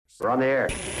We're on the air.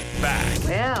 Back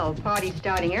Well, party's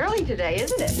starting early today,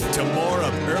 isn't it? to more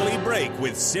of Early Break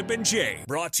with Sip and Jay,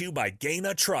 brought to you by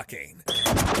Gaina Trucking.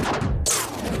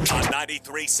 On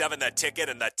 93.7 The Ticket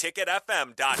and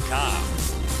theticketfm.com.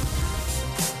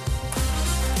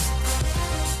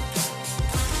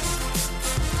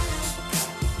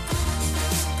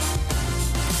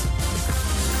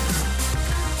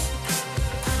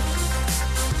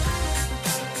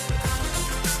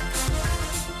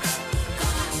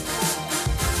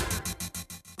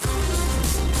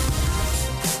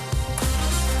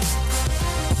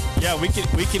 Yeah, we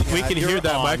can hear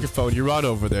that microphone. You're on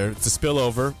over there. It's a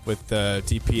spillover with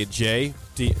DP and Jay.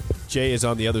 Jay is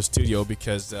on the other studio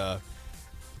because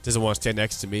doesn't want to stand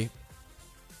next to me.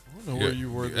 I don't know where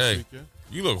you were this weekend.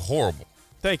 You look horrible.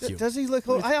 Thank you. Does he look?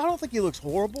 I don't think he looks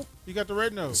horrible. You got the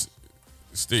red nose.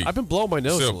 Steve, I've been blowing my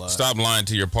nose a lot. Stop lying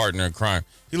to your partner in crime.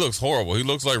 He looks horrible. He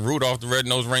looks like Rudolph the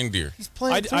Red-Nosed Reindeer. He's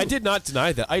playing. I did not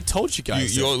deny that. I told you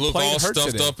guys. You look all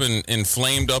stuffed up and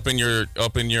inflamed up in your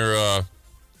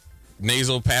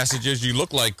nasal passages. You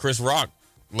look like Chris Rock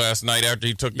last night after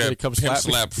he took that pimp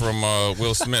slap from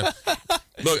Will Smith.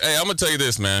 Look, hey, I'm gonna tell you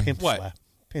this, man. Pimp slap.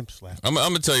 Pimp slap. I'm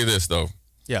gonna tell you this though.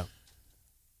 Yeah.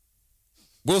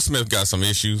 Will Smith got some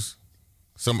issues.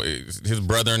 His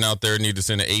brethren out there need to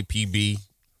send an APB.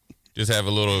 Just have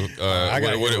a little.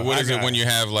 What is it when you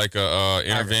have like a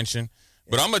intervention?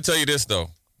 But I'm gonna tell you this though.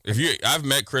 I've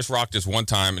met Chris Rock just one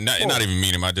time, and not even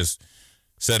meet him. I just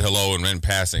said hello and in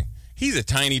passing. He's a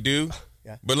tiny dude,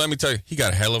 but let me tell you, he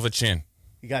got a hell of a chin.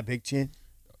 He got a big chin.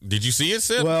 Did you see it,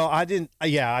 Sid? Well, I didn't.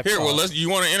 Yeah, Here, well, you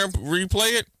want to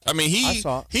replay it? I mean,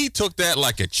 he took that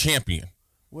like a champion,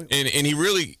 and he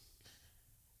really.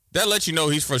 That lets you know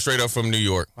he's straight up from New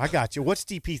York. I got you. What's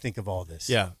DP think of all this?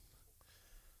 Yeah.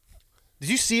 Did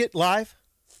you see it live?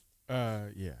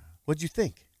 Yeah. What'd you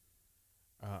think?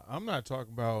 I'm not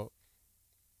talking about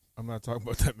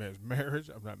that man's marriage.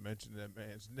 I'm not mentioning that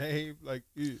man's name. Like,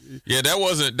 yeah, that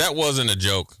wasn't a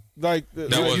joke. Like that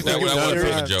wasn't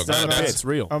a joke. It's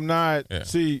real. I'm not. Yeah.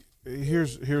 See,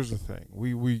 here's the thing.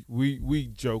 We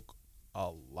joke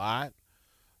a lot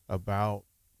about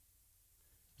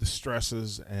the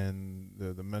stresses and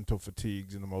the mental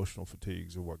fatigues and emotional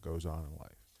fatigues of what goes on in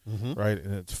life, right?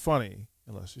 And it's funny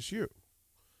unless it's you.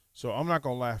 So I'm not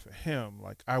gonna laugh at him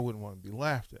like I wouldn't want to be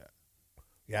laughed at.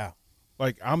 Yeah.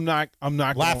 Like I'm not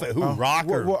laugh at who? Rock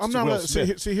or well, I'm not. Will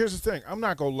See, here's the thing. I'm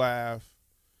not gonna laugh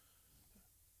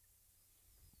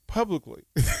publicly,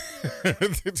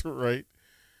 right?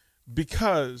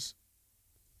 Because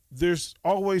there's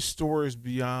always stories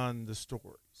beyond the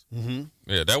stories. Mm-hmm.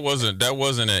 Yeah, that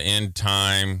wasn't an end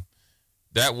time.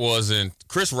 That wasn't.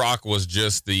 Chris Rock was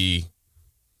just he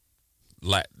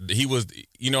was.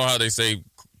 You know how they say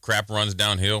crap runs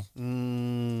downhill.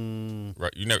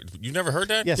 Right? You never heard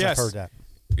that? Yes, I've heard that.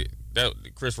 That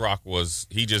Chris Rock was.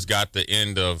 He just got the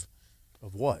end of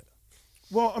what?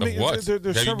 Well, I mean, what? There's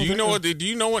do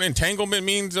you know what entanglement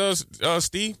means,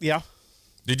 Steve? Yeah.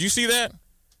 Did you see that?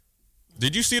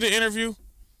 Did you see the interview?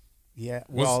 Yeah.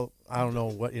 Well, I don't know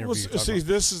what interview. Well, see,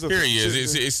 this is here he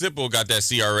is. Simple got that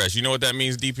CRS. You know what that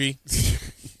means, DP?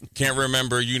 Can't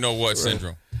remember. You know what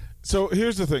syndrome? So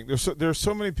here's the thing. There's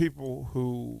so many people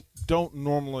who don't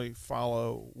normally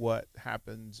follow what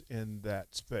happens in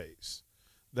that space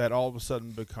that all of a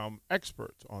sudden become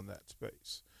experts on that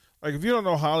space. Like if you don't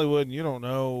know Hollywood and you don't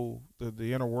know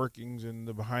the inner workings and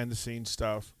the behind the scenes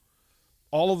stuff,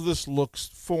 all of this looks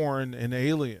foreign and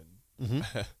alien.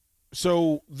 Mm-hmm.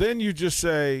 So then you just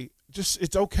say,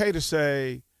 it's okay to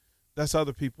say that's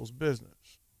other people's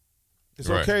business. It's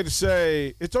okay to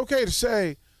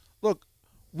say, look,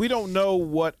 we don't know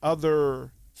what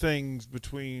other things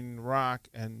between Rock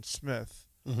and Smith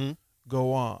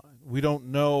go on. We don't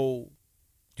know.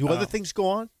 Do other things go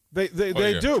on? They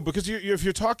do, because if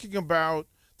you're talking about,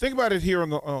 think about it here on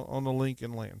the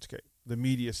Lincoln landscape, the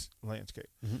media landscape.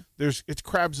 It's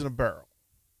crabs in a barrel,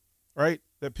 right?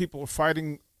 That people are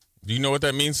fighting. Do you know what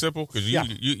that means, Simple? Because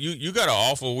you got an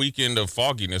awful weekend of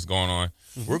fogginess going on.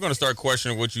 We're going to start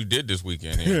questioning what you did this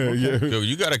weekend. Yeah. So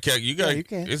you got to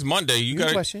it's Monday. You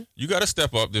got to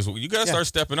step up this. You got to start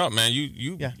stepping up, man.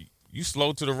 You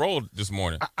slowed to the roll this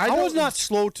morning. I was not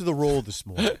slow to the roll this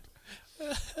morning.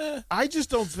 I just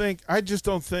don't think. I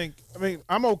mean,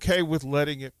 I'm okay with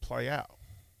letting it play out.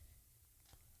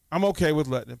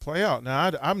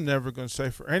 Now, I'm never going to say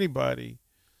for anybody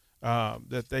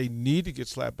that they need to get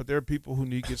slapped, but there are people who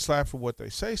need to get slapped for what they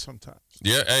say sometimes.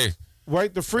 Yeah, hey.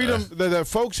 Right, the freedom that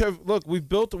folks have. Look, we've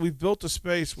built a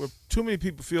space where too many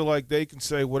people feel like they can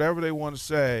say whatever they want to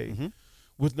say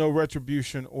with no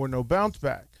retribution or no bounce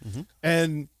back.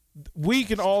 And we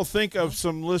can all think of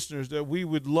some listeners that we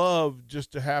would love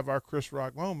just to have our Chris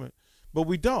Rock moment, but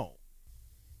we don't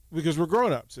because we're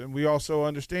grown-ups, and we also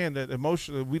understand that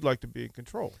emotionally we'd like to be in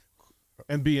control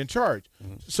and be in charge.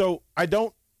 Mm-hmm. So I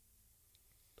don't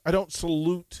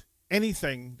salute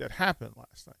anything that happened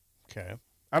last night. Okay.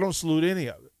 I don't salute any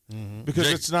of it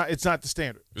because it's not the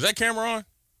standard. Is that camera on?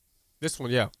 This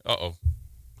one, yeah. Uh-oh.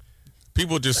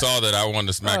 People just saw that I wanted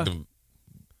to smack the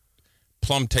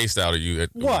plum taste out of you.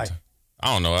 Why?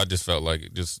 I don't know. I just felt like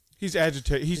it just. He's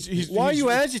agitated. Why are you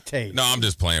agitated? No, I'm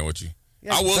just playing with you.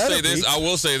 Yeah, I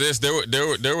will say this.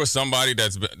 There was somebody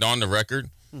that's been on the record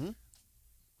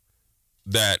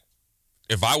that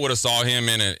if I would have saw him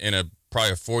in a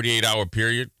probably a 48-hour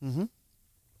period,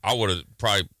 I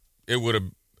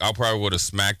probably would have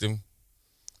smacked him.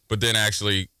 But then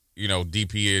actually,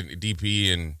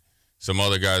 DP and some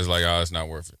other guys like, it's not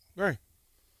worth it. Right.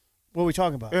 What are we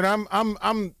talking about? And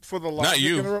I'm for the logic. Not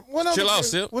you. Chill out,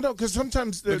 Sip. Well, no, because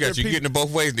sometimes look at you getting it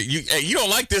both ways. You don't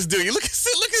like this, do you? Look at.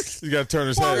 You got to turn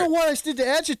his head. I don't know what I did to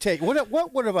agitate.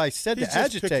 What have I said to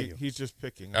agitate you? He's just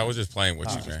picking. I was just playing with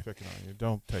you, man. Just picking on you.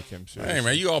 Don't take him seriously. Hey,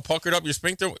 man, you all puckered up your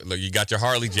sphincter. Look, you got your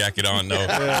Harley jacket on, though.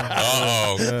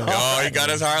 Oh, he got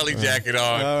his Harley jacket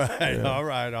on. All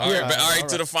right. All right.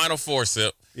 To the Final Four,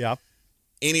 Sip. Yeah.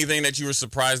 Anything that you were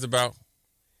surprised about?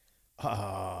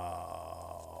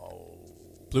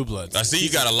 Blue Bloods. I see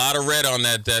you got a lot of red on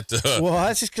that. Well,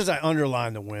 that's just because I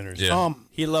underlined the winners. Yeah.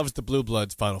 He loves the Blue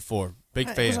Bloods Final Four. Big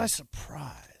fan. Was I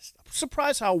surprised? I'm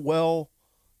surprised how well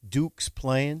Duke's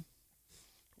playing.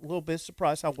 A little bit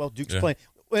surprised how well Duke's playing.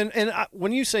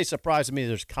 When you say surprised, to me,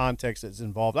 there's context that's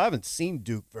involved. I haven't seen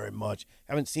Duke very much.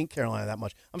 Haven't seen Carolina that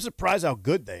much. I'm surprised how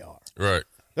good they are. Right.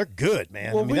 They're good,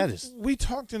 man. Well, we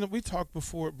talked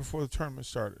before the tournament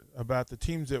started about the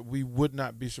teams that we would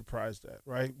not be surprised at.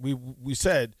 Right? We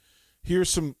said, here's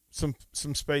some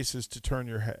spaces to turn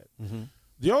your head. Mm-hmm.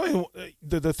 The only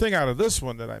the thing out of this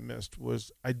one that I missed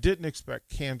was I didn't expect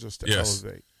Kansas to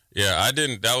elevate. Yeah, I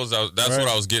didn't. That's what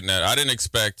I was getting at. I didn't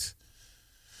expect,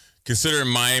 considering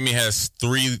Miami has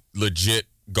 3 legit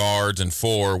guards and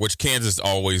 4, which Kansas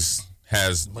always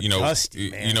has.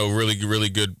 Really, really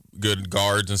good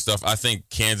guards and stuff. I think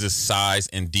Kansas' size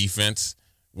and defense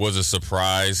was a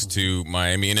surprise to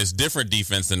Miami, and it's different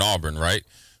defense than Auburn, right?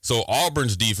 So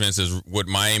Auburn's defense is what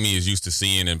Miami is used to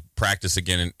seeing and practice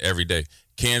again every day.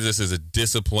 Kansas is a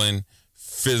disciplined,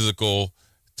 physical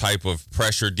type of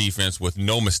pressure defense with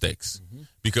no mistakes. Mm-hmm.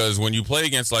 Because when you play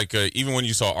against, even when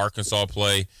you saw Arkansas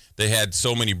play, they had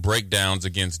so many breakdowns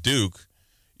against Duke,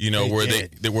 where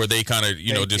they kind of,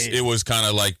 it was kind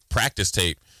of like practice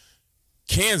tape.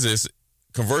 Kansas,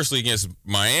 conversely against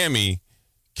Miami,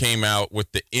 came out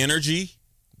with the energy,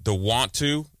 the want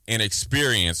to, and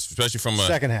experience, especially from a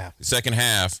second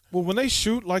half. Well, when they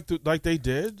shoot like they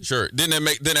did, sure. Then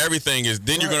everything is.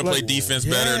 Then you're going to play defense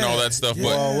better and all that stuff.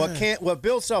 Yeah. But what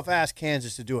Bill Self asked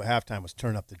Kansas to do at halftime was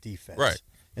turn up the defense, right?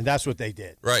 And that's what they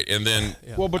did, right? And then,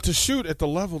 but to shoot at the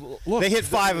level, look, they hit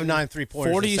 5 of 9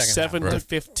 3-pointers, 47 to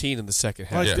 15 in the second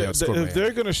half. If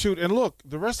they're going to shoot, and look,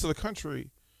 the rest of the country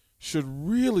should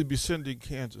really be sending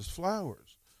Kansas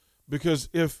flowers, because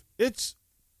if it's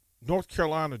North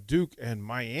Carolina, Duke, and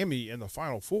Miami in the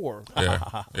Final Four,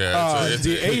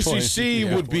 the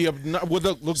ACC would be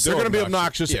they're going to be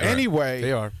obnoxious anyway.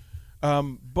 They are,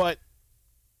 but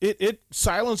it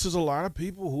silences a lot of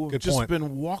people who have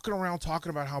been walking around talking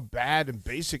about how bad and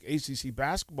basic ACC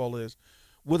basketball is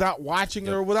without watching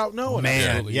it or without knowing.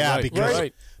 Man,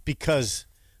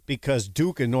 because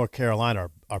Duke and North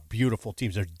Carolina are beautiful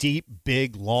teams. They're deep,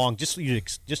 big, long, just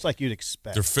like you'd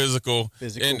expect. They're physical.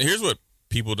 And here's what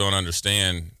people don't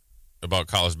understand about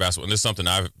college basketball, and this is something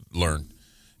I've learned,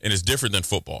 and it's different than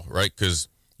football, right? Because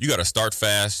you got to start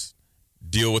fast,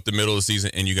 deal with the middle of the season,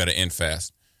 and you got to end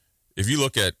fast. If you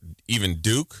look at even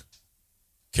Duke,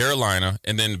 Carolina,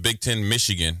 and then the Big Ten,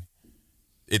 Michigan,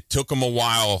 it took them a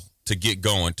while to get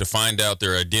going, to find out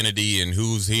their identity and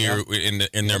who's here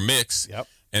in their mix. Yep.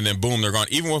 And then, boom, they're gone.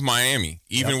 Even with Miami,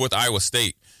 even with Iowa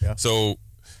State. Yep. So,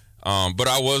 but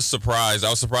I was surprised. I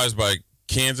was surprised by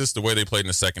Kansas, the way they played in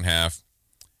the second half.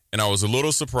 And I was a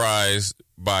little surprised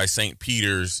by St.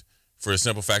 Peter's for the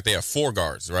simple fact they have 4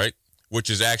 guards, right? Which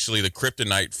is actually the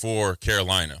kryptonite for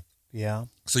Carolina. Yeah.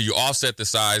 So you offset the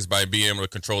size by being able to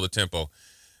control the tempo.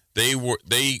 They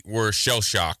were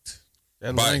shell-shocked.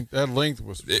 That length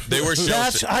was. They were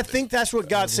shell-shocked. I think that's what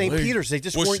got St. Peter's. They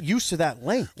just weren't used to that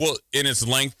length. Well, in its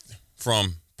length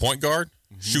from point guard,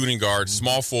 shooting guard,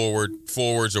 small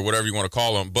forwards, or whatever you want to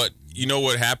call them. But you know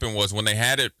what happened was when they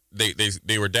had it,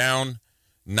 they were down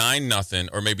 9-0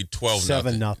 or maybe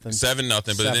 12-0. 7-0.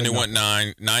 7-0, but then they went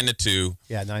 9-2.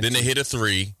 Yeah, 9-2. Then they hit a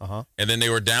 3. Uh-huh. And then they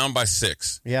were down by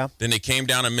 6. Yeah. Then they came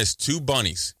down and missed 2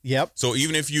 bunnies. Yep. So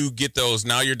even if you get those,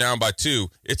 now you're down by 2,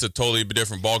 it's a totally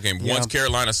different ball game. Yeah. Once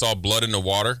Carolina saw blood in the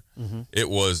water, it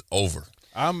was over.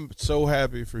 I'm so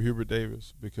happy for Hubert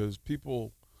Davis because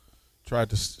people tried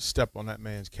to step on that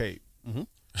man's cape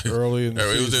early in the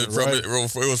season.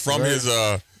 It was from his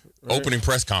opening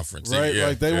press conference. Right, Yeah,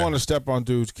 like they yeah. want to step on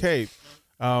dude's cape.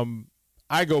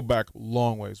 I go back a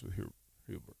long ways with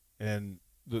Hubert. And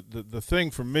the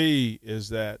thing for me is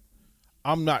that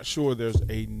I'm not sure there's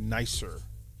a nicer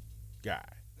guy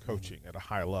coaching at a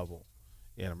high level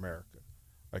in America.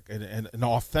 Like an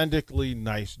authentically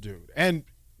nice dude. And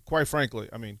quite frankly,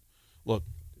 I mean, look,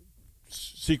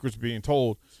 secrets being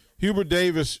told, Hubert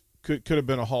Davis could have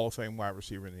been a Hall of Fame wide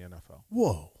receiver in the NFL.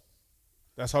 Whoa.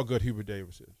 That's how good Hubert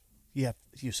Davis is. Yeah,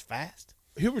 he was fast.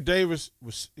 Hubert Davis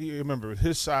remember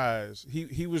his size,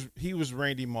 he was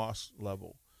Randy Moss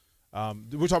level.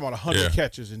 We're talking about 100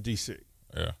 catches in DC.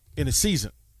 Yeah. In a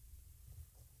season.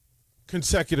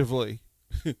 Consecutively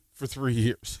for 3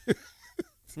 years.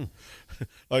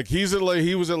 Like he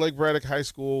was at Lake Braddock High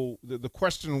School. The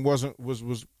question was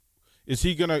is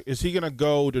he gonna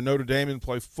go to Notre Dame and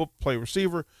play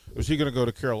receiver, or is he gonna go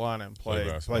to Carolina and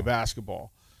play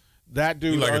basketball? That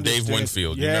dude, like a Dave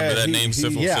Winfield. You remember that name?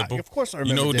 Simple. Of course I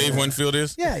remember. You know who Dave Winfield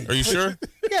is? Yeah. Are you sure?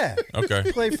 Yeah. Okay.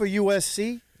 He played for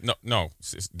USC. No.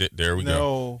 There we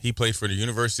go. He played for the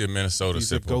University of Minnesota.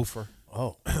 He's a gopher.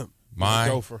 Oh. My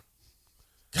gopher.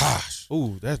 Gosh.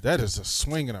 Ooh, that is a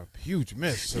swing and a huge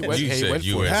miss. You said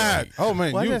USC. Oh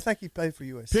man, Why did I think he played for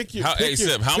USC?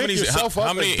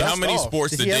 How many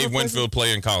sports did Dave Winfield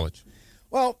play in college?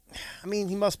 Well, I mean,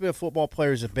 he must be a football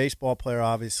player. He's a baseball player,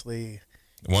 obviously.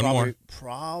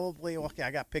 Probably. Okay,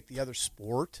 I got picked the other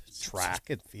sport, track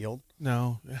and field.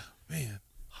 No, man,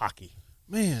 hockey.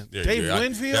 Man, Yeah, Dave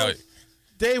Winfield.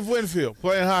 Dave Winfield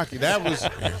playing hockey. That was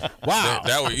wow.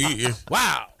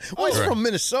 Wow. Oh, he's from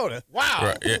Minnesota.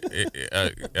 Wow. Right.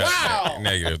 Wow.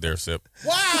 Negative there, Sip.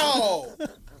 Wow.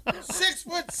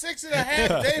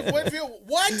 6'6.5", Dave Winfield.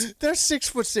 What? They're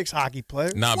 6'6" hockey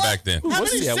players. Not back then.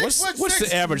 What's the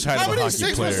average height of a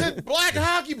hockey player? How many 6'6" black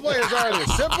hockey players are there?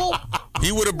 Simple.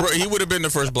 He would have been the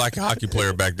first black hockey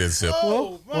player back then, Sip.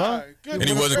 Oh my goodness. And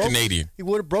he wasn't Canadian. He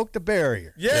would have broke the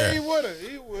barrier. Yeah, he would have.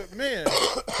 He would, man.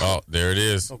 Oh, there it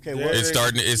is. Okay, it's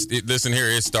starting. Listen here.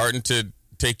 It's starting to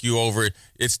take you over.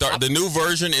 The new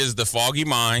version is the foggy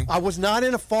mind. I was not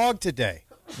in a fog today.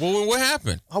 Well, what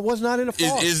happened? I was not in a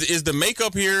fog. Is the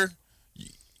makeup here?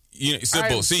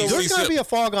 Simple. There's going to be a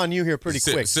fog on you here pretty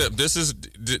quick. Sip, this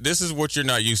is what you're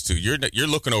not used to. You're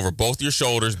looking over both your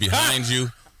shoulders behind you.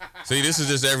 See, this is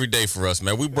just every day for us,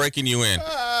 man. We breaking you in.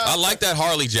 I like that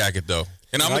Harley jacket though,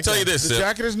 and I'm gonna tell you this. The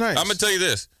jacket is nice. I'm gonna tell you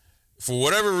this. For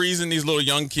whatever reason, these little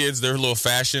young kids, they're a little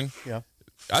fashion. Yeah.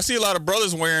 I see a lot of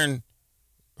brothers wearing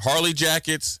Harley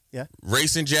jackets,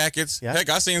 racing jackets. Yeah. Heck,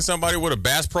 I seen somebody with a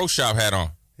Bass Pro Shop hat on.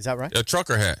 Is that right? A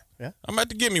trucker hat. Yeah. I'm about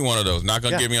to get me one of those. Not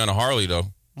gonna get me on a Harley though.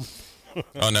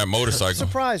 On that motorcycle.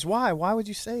 Surprised. Why? Why would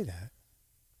you say that?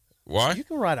 Why? You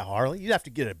can ride a Harley. You'd have to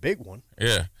get a big one.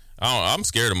 Yeah. I'm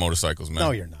scared of motorcycles, man.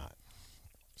 No, you're not.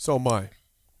 So am I.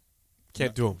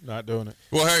 Can't do them. Not doing it.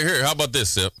 Well, here, how about this,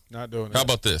 Sip? Not doing it. How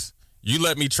about this? You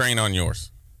let me train on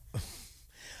yours.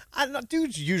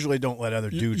 Dudes usually don't let other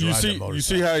dudes ride their motorcycle. You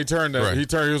see how he turned that? Right. He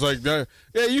turned. He was like,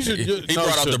 "Yeah, you should." He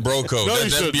brought out the bro code. No,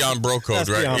 That's beyond bro code, That's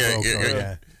right? beyond bro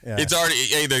code, yeah. It's already.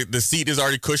 Hey, the seat is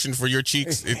already cushioned for your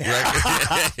cheeks,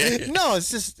 right? No, it's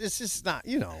just not.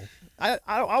 You know,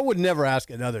 I would never ask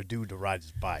another dude to ride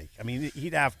his bike. I mean,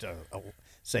 he'd have to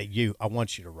say, I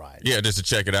want you to ride. Yeah, just to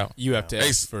check it out. You have to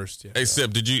ask first. Yeah. Hey,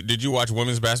 Sip, did you watch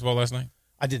women's basketball last night?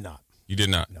 I did not. You did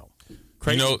not. No.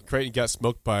 Creighton got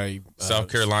smoked by South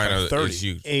Carolina. 30. Is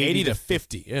huge. 80 to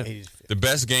 50. Yeah. 80 to 50. The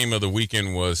best game of the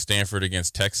weekend was Stanford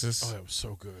against Texas. Oh, that was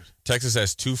so good. Texas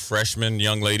has 2 freshman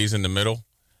young ladies in the middle.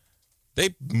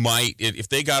 They might, if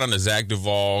they got on the Zach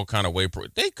Duvall kind of way,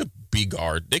 they could be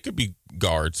guard. They could be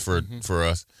guards for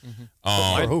us.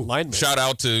 Lineman. Shout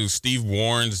out to Steve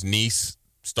Warren's niece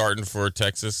starting for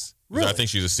Texas. Really? I think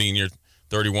she's a senior.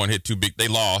 31 hit too big. They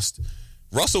lost.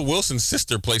 Russell Wilson's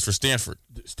sister plays for Stanford.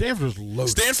 Stanford's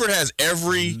loaded. Stanford has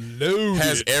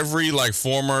every like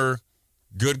former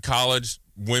good college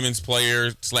women's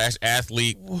player /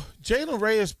 athlete. Jalen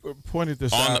Reyes pointed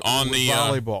this out on with the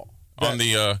volleyball.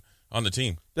 On the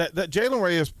team. That Jalen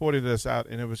Reyes pointed this out,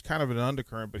 and it was kind of an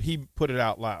undercurrent, but he put it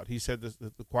out loud. He said this,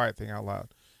 the quiet thing out loud,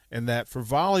 and that for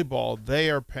volleyball they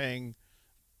are paying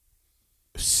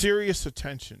serious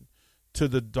attention to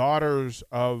the daughters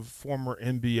of former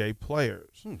NBA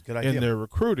players Good idea. in their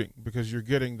recruiting, because you're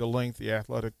getting the length, the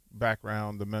athletic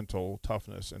background, the mental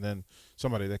toughness, and then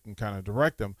somebody that can kind of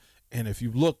direct them. And if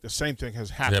you look, the same thing has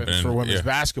happened for women's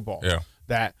basketball. Yeah.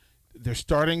 That they're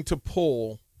starting to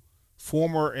pull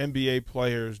former NBA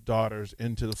players' daughters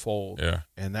into the fold. Yeah.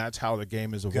 And that's how the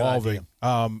game is evolving.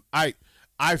 I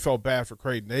felt bad for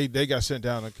Creighton. They got sent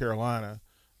down to Carolina,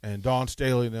 and Dawn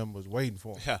Staley and them was waiting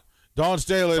for them. Yeah. Dawn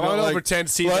Staley. It's all over 10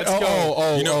 seeds. Let's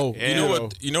go.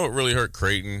 You know what really hurt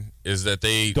Creighton is that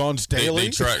Dawn Staley. They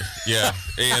try,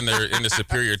 and they're in the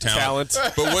superior talent.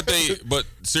 But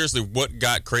seriously, what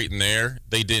got Creighton there,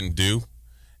 they didn't do,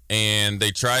 and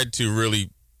they tried to really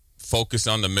focus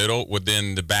on the middle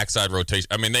within the backside rotation.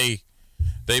 I mean, they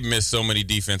missed so many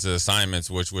defensive assignments,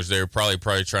 which they were probably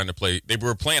trying to play. They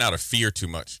were playing out of fear too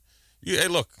much. Hey,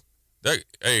 look,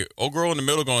 old girl in the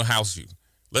middle going to house you.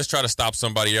 Let's try to stop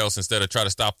somebody else instead of try to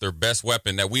stop their best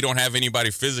weapon that we don't have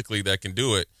anybody physically that can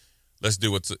do it. Let's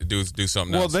do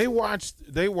something else. Well,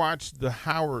 they watched the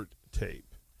Howard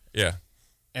tape. Yeah.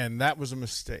 And that was a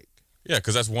mistake. Yeah,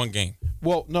 because that's one game.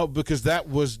 Well, no, because that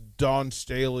was Dawn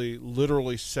Staley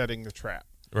literally setting the trap.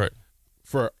 Right.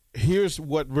 Here's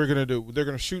what we're going to do. They're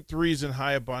going to shoot threes in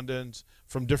high abundance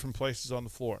from different places on the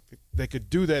floor. They could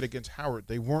do that against Howard.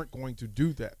 They weren't going to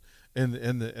do that in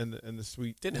the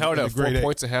suite. Didn't Howard have 4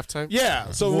 points at halftime?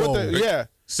 Yeah. So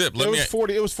Sip,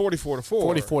 it was 44-4.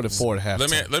 44-4 at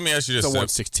halftime. Let me ask you this. It's a Sip.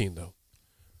 116 though.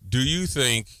 Do you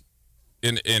think?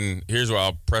 And here's what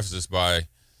I'll preface this by.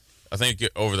 I think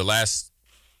over the last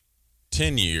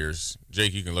 10 years,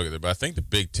 Jake, you can look at it, but I think the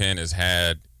Big Ten has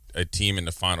had a team in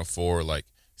the Final Four like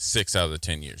 6 out of the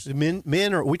 10 years.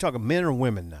 Men are we talking men or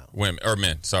women now?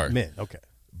 Men. Sorry, men. Okay.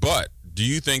 But do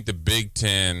you think the Big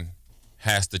Ten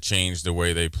has to change the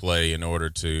way they play in order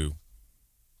to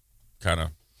kind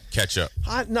of catch up?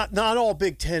 Not all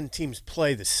Big Ten teams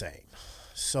play the same.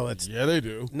 So it's they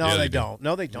do. No, they don't.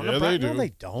 No, they don't. Yeah, they do. No, they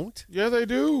don't. Yeah, they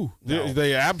do. No.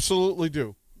 They absolutely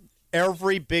do.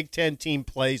 Every Big Ten team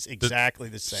plays exactly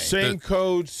the same. Same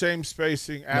code, same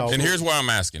spacing. Absolutely. And here's why I'm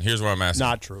asking.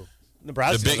 Not true.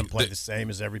 Nebraska doesn't play the same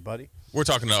as everybody. We're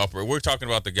talking about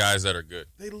the guys that are good.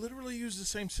 They literally use the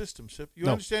same system, Sip. You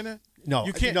understand that? No,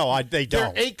 you can't. No, they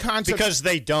don't. There are 8 concepts. Because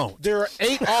they don't. There are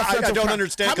 8 offensive. I don't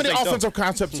understand. How many offensive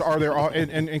concepts are there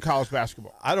in college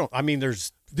basketball?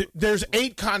 There's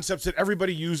 8 concepts that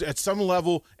everybody uses at some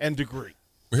level and degree.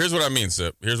 Here's what I mean,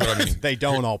 Sip. Here's what I mean. They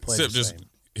don't all play Sip, the same.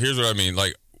 Here's what I mean.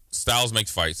 Like, styles make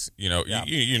fights. You know,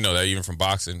 you know that even from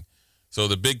boxing. So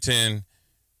the Big Ten,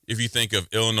 if you think of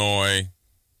Illinois,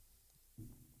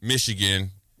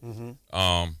 Michigan,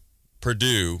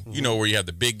 Purdue, you know, where you have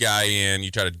the big guy in,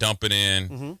 you try to dump it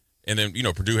in, and then, you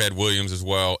know, Purdue had Williams as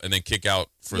well, and then kick out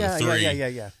for the 3.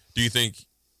 Yeah. Do you think?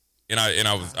 And I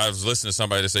was listening to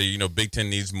somebody that say, you know, Big Ten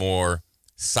needs more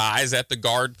size at the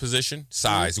guard position.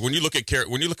 Size. When you look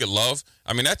at Love,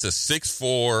 I mean, that's a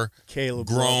 6'4", Caleb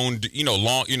grown,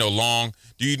 long.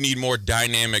 Do you need more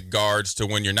dynamic guards to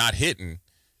when you're not hitting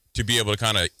to be able to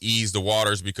kind of ease the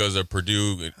waters because of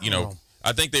Purdue? You know,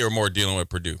 I think they were more dealing with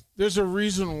Purdue. There's a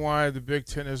reason why the Big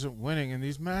Ten isn't winning in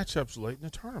these matchups late in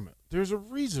the tournament. There's a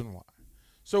reason why.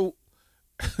 So,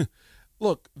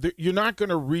 look, you're not going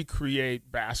to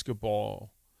recreate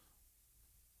basketball.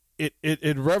 It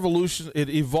evolves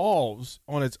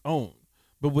on its own.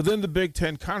 But within the Big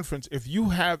Ten Conference, if you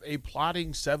have a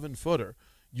plotting 7-footer,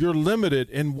 you're limited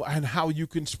in how you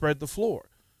can spread the floor.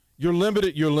 You're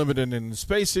limited in the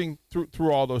spacing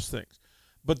through all those things.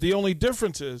 But the only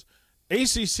difference is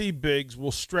ACC bigs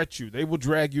will stretch you. They will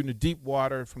drag you into deep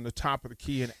water from the top of the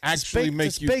key and actually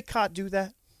make you. Does Baycott do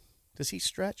that? Does he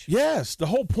stretch? Yes. The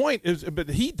whole point is, but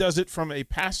he does it from a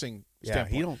passing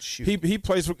standpoint. He don't shoot. He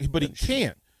plays, but he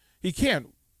can. He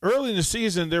can. Early in the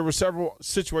season, there were several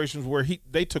situations where he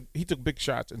took big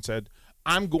shots and said,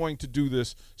 "I'm going to do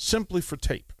this simply for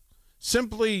tape."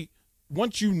 Simply,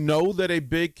 once you know that a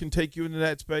big can take you into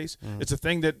that space, it's a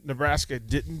thing that Nebraska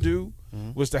didn't do,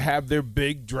 was to have their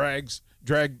big drag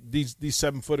these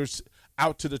 7-footers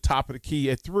out to the top of the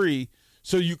key at 3,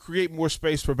 so you create more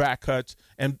space for back cuts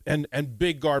and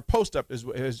big guard post up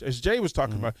as Jay was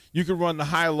talking about. You can run the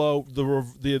high low,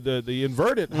 the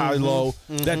inverted high low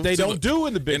that they don't do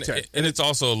in the Big Ten. And it's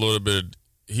also a little bit,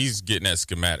 he's getting at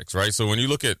schematics, right? So when you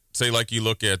look at,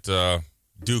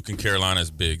 Duke and Carolina's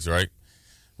bigs, right,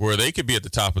 where they could be at the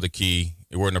top of the key,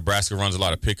 where Nebraska runs a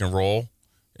lot of pick and roll,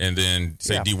 and then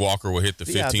D. Walker will hit the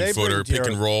 15-footer pick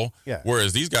and roll. Yeah.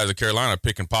 Whereas these guys at Carolina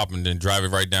pick and pop and then drive it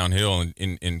right downhill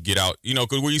and get out. You know,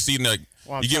 because where you see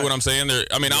you get what I'm saying?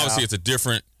 Obviously it's a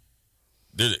different,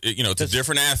 it's a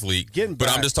different athlete. But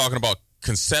I'm just talking about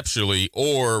conceptually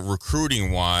or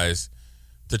recruiting wise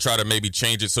to try to maybe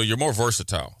change it so you're more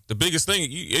versatile. The biggest thing,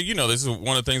 this is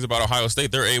one of the things about Ohio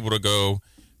State. They're able to go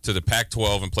to the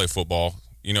Pac-12 and play football.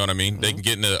 You know what I mean? Mm-hmm. They can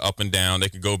get into up and down. They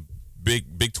could go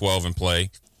Big 12 and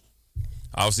play.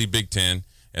 Obviously, Big 10.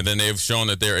 And then they've shown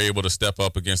that they're able to step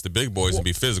up against the big boys and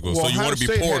be physical. So you want to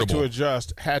be portable.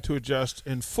 Had to adjust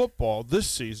in football this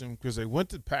season because they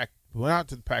went out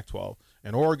to the Pac-12,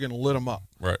 and Oregon lit them up.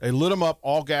 Right. They lit them up,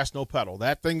 all gas, no pedal.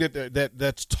 That thing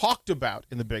that's talked about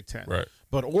in the Big Ten. Right.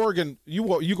 But Oregon, you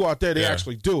go out there, they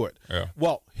actually do it. Yeah.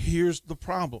 Well, here's the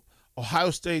problem.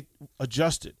 Ohio State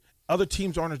adjusted. Other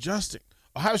teams aren't adjusting.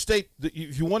 Ohio State,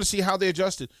 if you want to see how they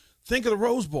adjusted, think of the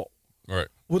Rose Bowl. Right.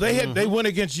 Well, they went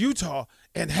against Utah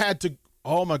and had to,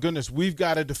 oh, my goodness, we've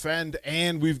got to defend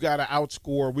and we've got to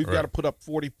outscore. We've got to put up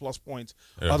 40-plus points.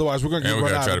 Yeah. Otherwise, we're going to get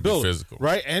run out of the building. Physical.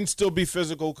 Right? And still be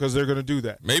physical because they're going to do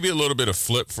that. Maybe a little bit of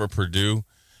flip for Purdue.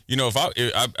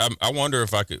 I wonder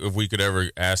if we could ever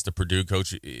ask the Purdue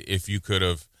coach if you could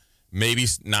have maybe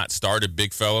not started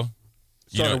big fella.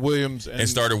 Started Williams.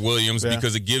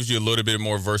 Because it gives you a little bit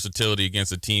more versatility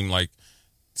against a team like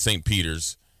St.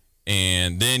 Peter's.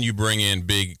 And then you bring in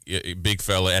big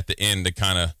fella at the end to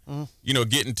kind of,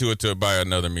 get into it by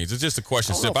another means. It's just a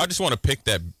question, Sip. I just want to pick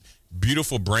that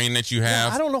beautiful brain that you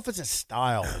have. I don't know if it's a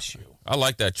style issue. I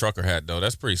like that trucker hat, though.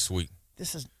 That's pretty sweet.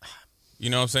 This is, you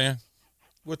know what I'm saying?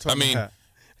 What type of hat?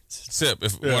 Sip,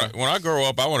 when I grow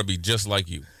up, I want to be just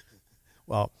like you.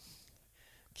 Well,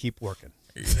 keep working.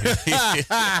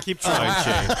 Keep trying,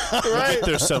 Jay. You'll get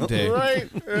there someday. Right?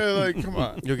 Come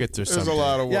on. You'll get there someday. There's a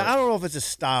lot of work. Yeah, I don't know if it's a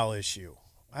style issue.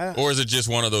 Or is it just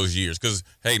one of those years? Because,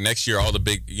 hey, next year all the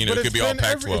big, it could be all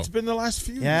Pac-12. It's been the last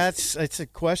few years. Yeah, it's a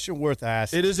question worth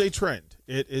asking. It is a trend.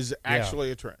 It is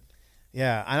actually a trend.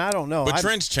 Yeah, and I don't know. But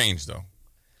trends change, though.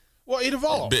 Well, it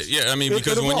evolves. Yeah,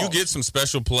 because when you get some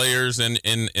special players in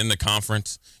the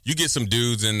conference, you get some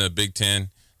dudes in the Big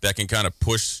Ten that can kind of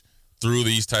push through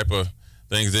these type of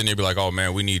things, then you'd be like, oh,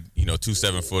 man, we need, 2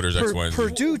 7-footers, X, Y, and Z.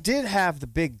 Purdue did have the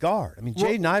big guard.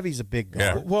 Jay Nivey's a big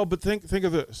guard. Yeah. Well, but think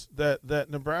of this, that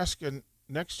Nebraska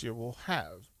next year will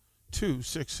have 2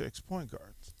 6'6" point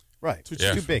guards. Right.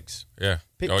 Two bigs. Yeah.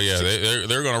 They're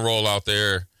going to roll out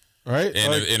there. Right.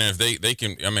 And if they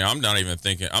can, I'm not even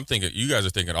thinking, I'm thinking, you guys are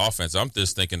thinking offense. I'm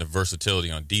just thinking the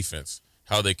versatility on defense,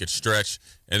 how they could stretch.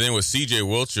 And then with C.J.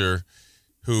 Wilcher,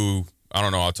 who – I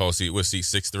don't know how tall was he?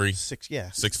 6'3"?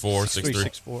 6'4", 6'3".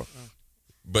 6'4".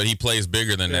 But he plays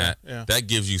bigger than that. Yeah. That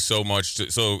gives you so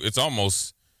much. So it's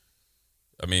almost,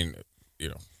 I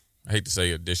hate to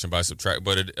say addition by subtract,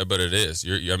 but it is.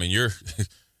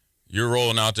 You're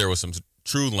rolling out there with some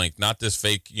true length, not this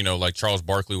fake. Like Charles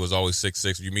Barkley was always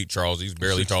 6'6". You meet Charles, he's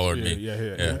barely taller than me.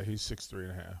 Yeah. He's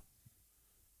 6'3.5",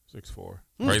 6'4".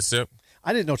 Right, Sip?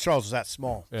 I didn't know Charles was that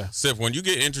small. Yeah. Sip, when you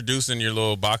get introduced in your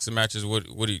little boxing matches, what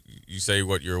do you say?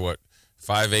 You're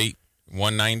 5'8",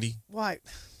 190? Why?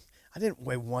 I didn't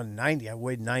weigh 190. I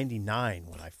weighed 99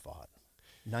 when I fought.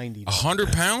 90.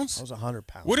 100 pounds? I was 100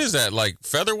 pounds. What is that, like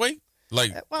featherweight?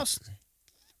 Like, well, I was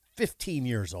 15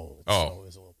 years old. Oh. So it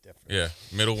was a little different. Yeah,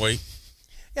 middleweight.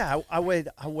 Yeah, I weighed.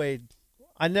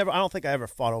 I don't think I ever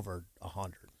fought over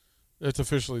 100. It's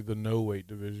officially the no weight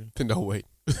division. The no weight.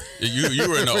 You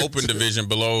were in the open division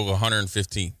below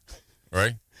 115,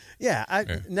 right? Yeah.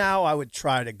 Now I would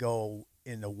try to go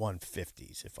in the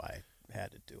 150s if I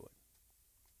had to do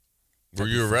it. Were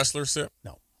you a wrestler, Sip?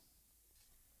 No.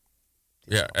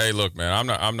 Yeah. Hey, look, man.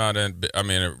 I'm not in.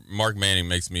 Mark Manning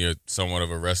makes me somewhat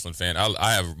of a wrestling fan.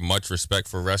 I have much respect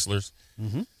for wrestlers.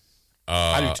 Mm-hmm.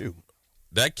 I do too.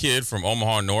 That kid from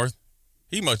Omaha North,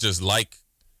 he must just like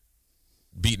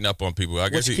beating up on people. I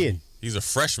guess he's a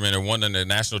freshman and won the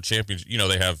national championship.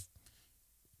 They have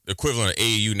the equivalent of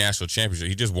AAU national championship.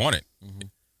 He just won it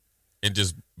and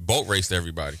just boat raced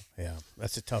everybody. Yeah,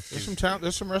 that's a tough. There's some talent.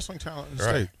 There's some wrestling talent in the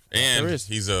right. state, and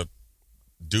he's a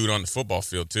dude on the football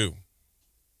field too.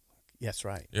 Yes,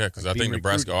 right. Yeah, because I think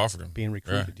Nebraska offered him. Being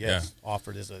recruited, yes. Yeah.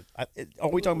 Offered as a.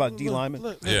 Are we talking about D lineman?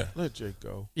 Let Jake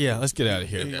go. Yeah, let's get out of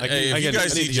here. If you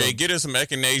guys see Jake, get us some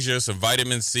echinacea, some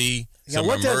vitamin C, some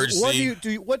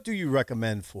emergency. What do you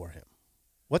recommend for him?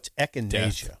 What's echinacea?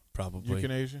 Death, probably.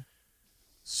 Euthanasia?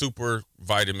 Super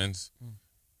vitamins.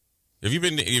 Have you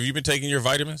been taking your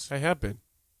vitamins? I have been.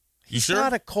 You sure? He's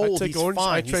got a cold. I He's fine.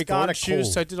 I drank orange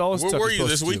juice. I did all this stuff. Where were you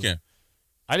this weekend?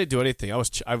 I didn't do anything.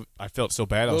 I felt so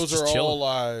bad. I was just chilling.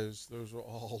 Those are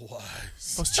all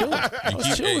lies. I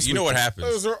was chilling. You know what happens?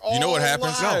 Those are all You know what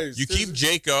happens? lies. You keep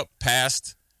Jake up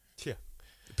past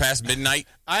midnight.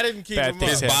 I didn't keep him up.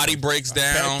 His body breaks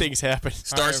down. Bad things happen.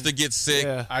 Starts to get sick.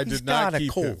 Yeah. I did not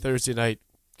keep him. Thursday night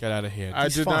got out of hand. I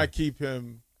did not keep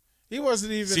him. He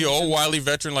wasn't even. See, old wily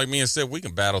veteran like me and said, we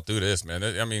can battle through this, man.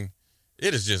 I mean,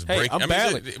 it is just breaking. I'm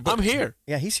battling. I'm here.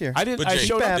 Yeah, he's here. I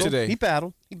showed up today. He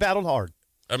battled hard.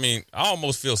 I mean, I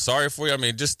almost feel sorry for you. I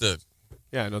mean, just the.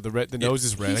 Yeah, no, the nose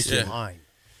is red. He's fine.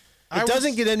 It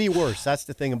doesn't get any worse. That's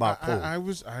the thing about cold. I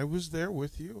was there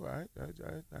with you.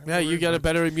 Yeah, you got a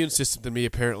better immune system than me,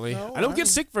 apparently. No, I don't get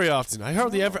sick very often. I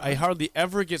hardly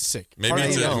ever get sick.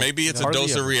 Maybe it's a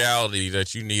dose of reality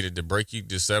that you needed to break you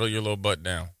to settle your little butt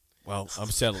down. Well, I'm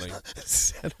settling.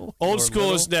 Old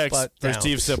school is next. For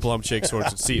Steve Simple, I'm Jake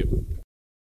Swartzen. See you.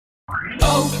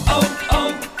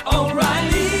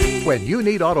 O'Reilly. When you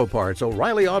need auto parts,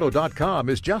 O'ReillyAuto.com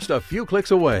is just a few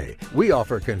clicks away. We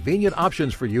offer convenient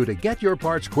options for you to get your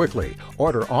parts quickly.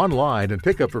 Order online and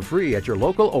pick up for free at your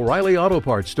local O'Reilly Auto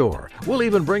Parts store. We'll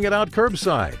even bring it out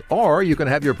curbside. Or you can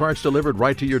have your parts delivered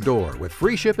right to your door with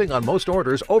free shipping on most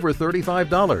orders over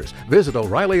 $35. Visit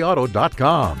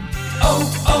O'ReillyAuto.com.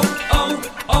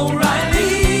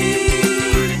 O'Reilly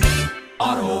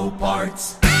Auto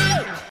Parts.